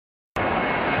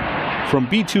From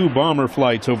B-2 bomber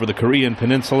flights over the Korean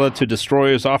peninsula to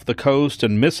destroyers off the coast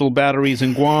and missile batteries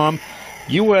in Guam,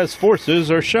 U.S.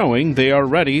 forces are showing they are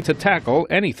ready to tackle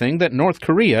anything that North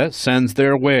Korea sends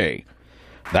their way.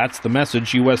 That's the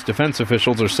message U.S. defense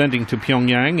officials are sending to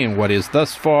Pyongyang in what is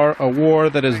thus far a war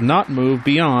that has not moved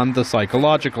beyond the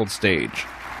psychological stage.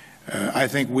 I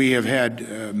think we have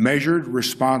had measured,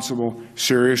 responsible,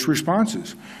 serious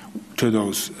responses to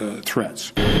those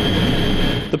threats.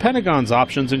 The Pentagon's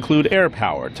options include air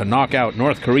power to knock out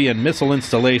North Korean missile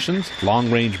installations,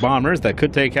 long-range bombers that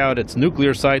could take out its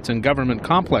nuclear sites and government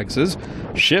complexes,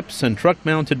 ships and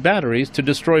truck-mounted batteries to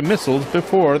destroy missiles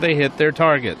before they hit their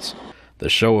targets. The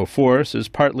show of force is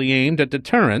partly aimed at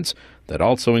deterrence that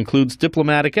also includes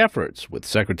diplomatic efforts, with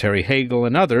Secretary Hagel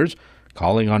and others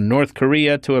calling on North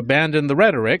Korea to abandon the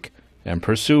rhetoric and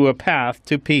pursue a path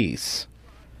to peace.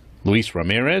 Luis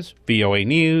Ramirez, VOA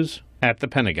News, at the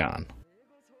Pentagon.